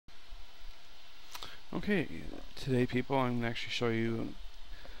Okay, today people I'm going to actually show you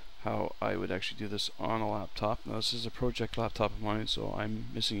how I would actually do this on a laptop. Now this is a project laptop of mine, so I'm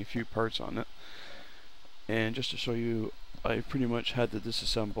missing a few parts on it. And just to show you, I pretty much had to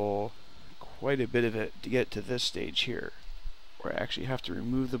disassemble quite a bit of it to get to this stage here, where I actually have to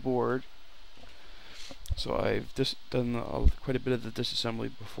remove the board. So I've done quite a bit of the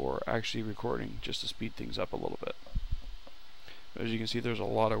disassembly before actually recording, just to speed things up a little bit. As you can see, there's a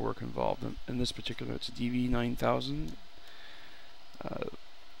lot of work involved. In this particular, it's a DV9000.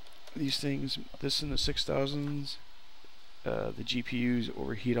 These things, this in the 6000s, the GPUs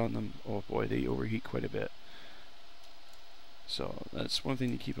overheat on them. Oh boy, they overheat quite a bit. So that's one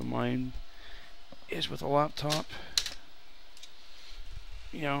thing to keep in mind, is with a laptop,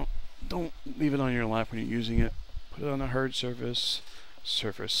 you know, don't leave it on your lap when you're using it. Put it on a hard surface,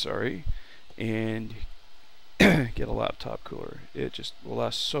 and get a laptop cooler. It just will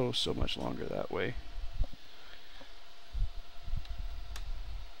last so much longer that way.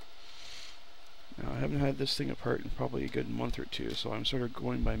 Now I haven't had this thing apart in probably a good month or two, so I'm sort of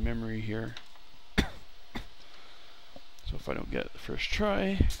going by memory here. So if I don't get it the first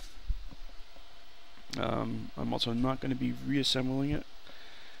try, I'm also not going to be reassembling it,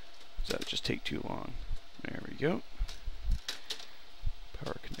 so that would just take too long. There we go.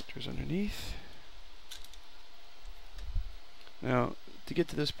 Power connectors underneath. Now, to get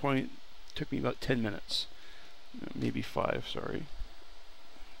to this point, it took me about 10 minutes. Maybe 5, sorry.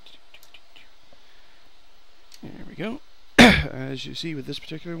 There we go. As you see with this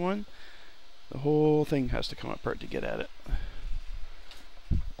particular one, the whole thing has to come apart to get at it.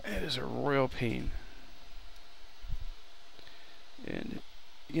 It is a royal pain. And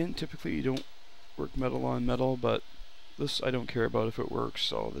again, typically you don't work metal on metal, but this I don't care about if it works,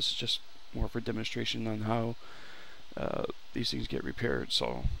 so this is just more for demonstration on how these things get repaired.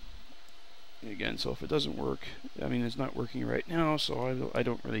 So again, so if it doesn't work, I mean it's not working right now, so I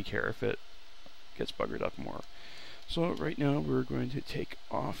don't really care if it gets buggered up more. So right now we're going to take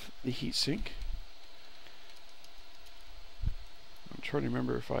off the heatsink. I'm trying to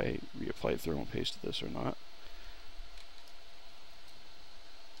remember if I reapplied thermal paste to this or not.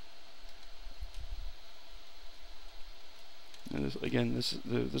 And this, again, this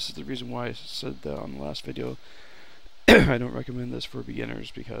is the reason why I said on the last video I don't recommend this for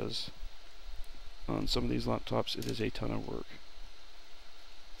beginners, because on some of these laptops it is a ton of work.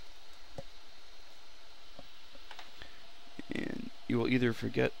 And you will either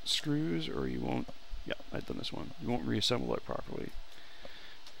forget screws or you won't, yeah, I've done this one, you won't reassemble it properly.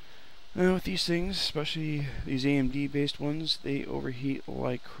 Now with these things, especially these AMD based ones, they overheat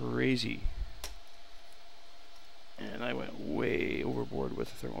like crazy. And I went way overboard with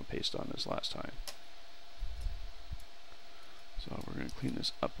the thermal paste on this last time. So we're going to clean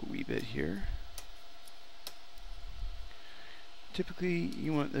this up a wee bit here. Typically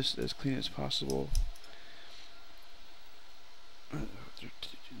you want this as clean as possible.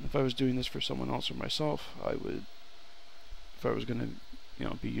 If I was doing this for someone else or myself, I would, if I was going to, you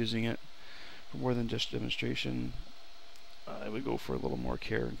know, be using it for more than just demonstration, I would go for a little more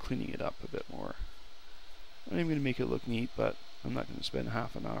care in cleaning it up a bit more. I'm going to make it look neat, but I'm not going to spend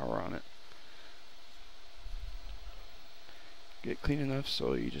half an hour on it. Get clean enough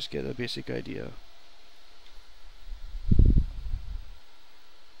so you just get a basic idea.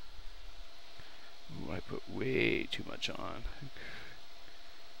 Ooh, I put way too much on.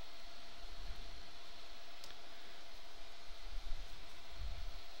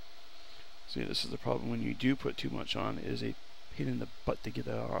 See, this is the problem when you do put too much on, it is a pain in the butt to get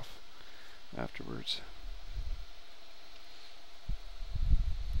it off afterwards.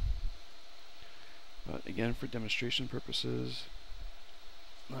 But again, for demonstration purposes,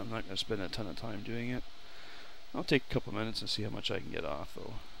 I'm not going to spend a ton of time doing it. I'll take a couple minutes and see how much I can get off,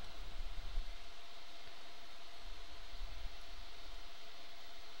 though.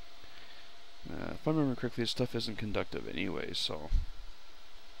 If I remember correctly, this stuff isn't conductive anyway, so...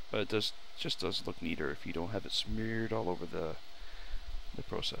 But it just does look neater if you don't have it smeared all over the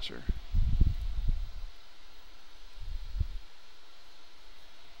processor.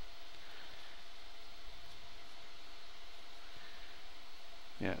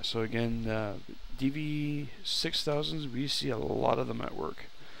 Yeah, so again, DV6000s, we see a lot of them at work.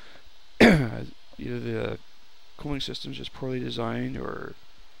 Either the cooling system's just poorly designed, or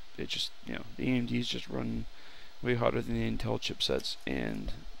it just, you know, the AMDs just run way hotter than the Intel chipsets,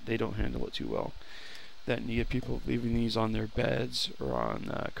 and they don't handle it too well. Then you get people leaving these on their beds, or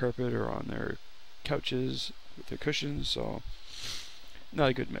on carpet, or on their couches with their cushions, so not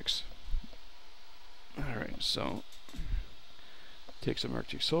a good mix. Alright, so take some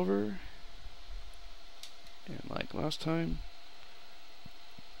Arctic Silver, And like last time,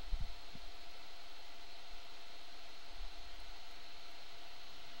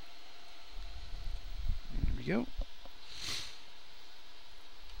 there we go.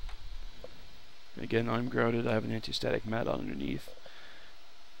 Again, I'm grounded. I have an anti-static mat on underneath.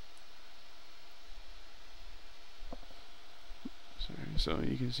 Sorry, so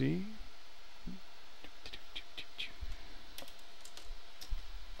you can see.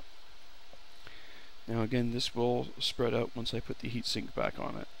 Now again, this will spread out once I put the heatsink back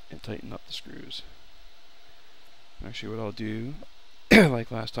on it and tighten up the screws. Actually, what I'll do,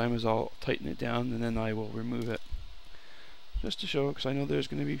 like last time, is I'll tighten it down and then I will remove it. Just to show, because I know there's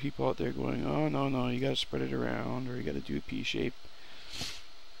going to be people out there going, oh no, you got to spread it around, or you got to do a P shape.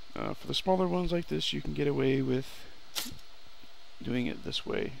 For the smaller ones like this, you can get away with doing it this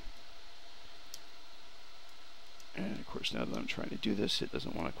way. And of course, now that I'm trying to do this, it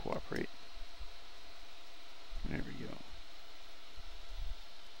doesn't want to cooperate. There we go.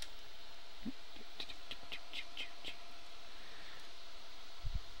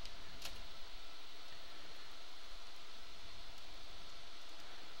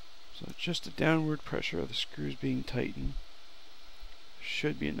 So just the downward pressure of the screws being tightened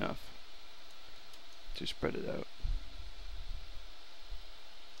should be enough to spread it out.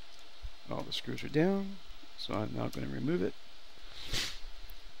 All the screws are down, so I'm now going to remove it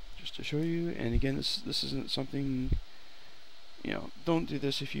just to show you. And again, this isn't something, you know, don't do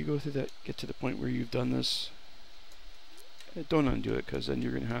this if you go through that, get to the point where you've done this. Don't undo it, because then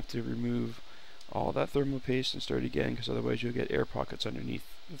you're going to have to remove all that thermal paste and start again, because otherwise you'll get air pockets underneath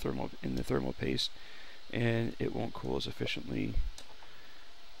the thermal paste and it won't cool as efficiently,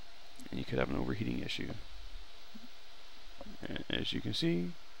 and you could have an overheating issue. And as you can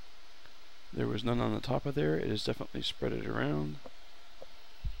see, there was none on the top of there. It has definitely spread it around.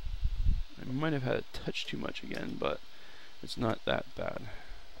 I might have had a touch too much again, but it's not that bad.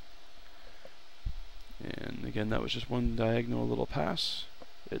 And again, that was just one diagonal little pass.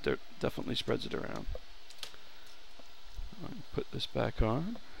 It definitely spreads it around. I'll put this back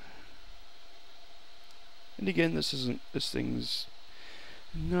on. And again, this thing's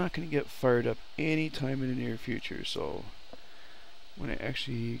not going to get fired up anytime in the near future. So when I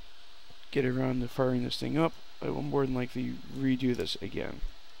actually get around to firing this thing up, I will more than likely redo this again.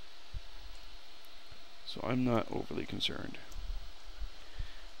 So I'm not overly concerned.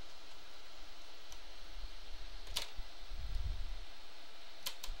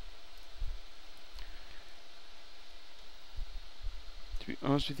 To be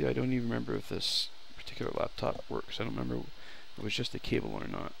honest with you, I don't even remember if this particular laptop works. I don't remember if it was just a cable or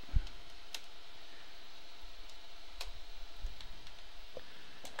not.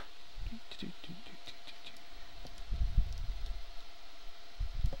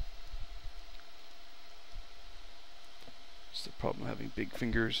 It's the problem of having big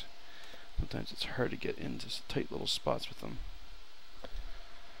fingers. Sometimes it's hard to get into tight little spots with them.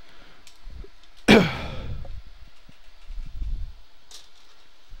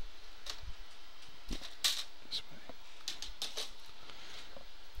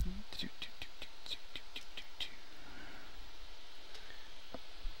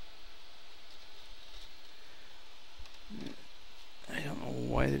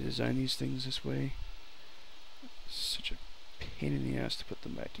 Why they design these things this way. It's such a pain in the ass to put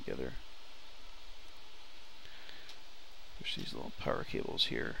them back together. There's these little power cables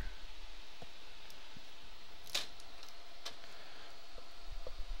here.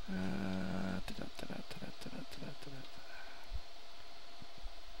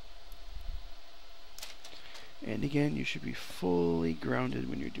 And again, you should be fully grounded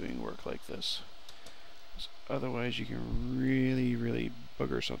when you're doing work like this. Otherwise, you can really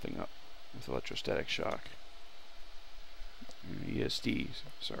bugger something up with electrostatic shock. ESD,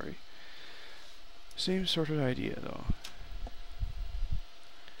 sorry. Same sort of idea, though.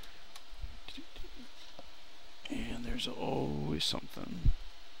 And there's always something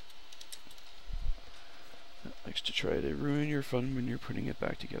that likes to try to ruin your fun when you're putting it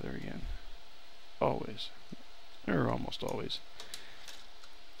back together again. Always. Or almost always.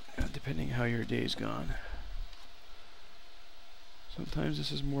 Depending how your day's gone. Sometimes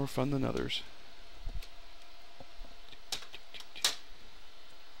this is more fun than others.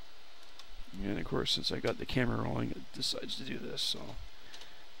 And of course, since I got the camera rolling, it decides to do this, so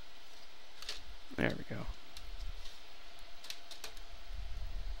there we go.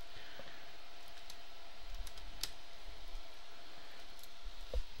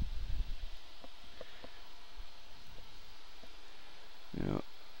 Now,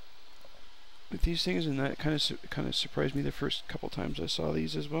 with these things, and that kind of surprised me the first couple times I saw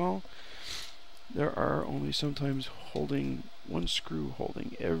these as well. there are only sometimes one screw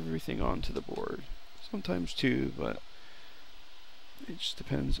holding everything onto the board. Sometimes two, but it just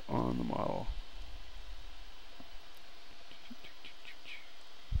depends on the model.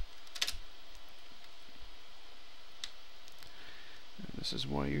 And this is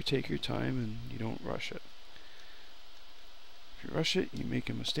why you take your time and you don't rush it. If you rush it, you make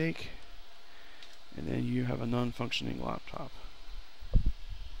a mistake, and then you have a non-functioning laptop.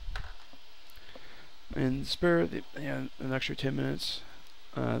 And spare an extra 10 minutes.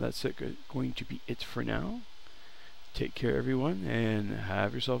 That's going to be it for now. Take care, everyone, and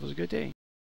have yourself a good day.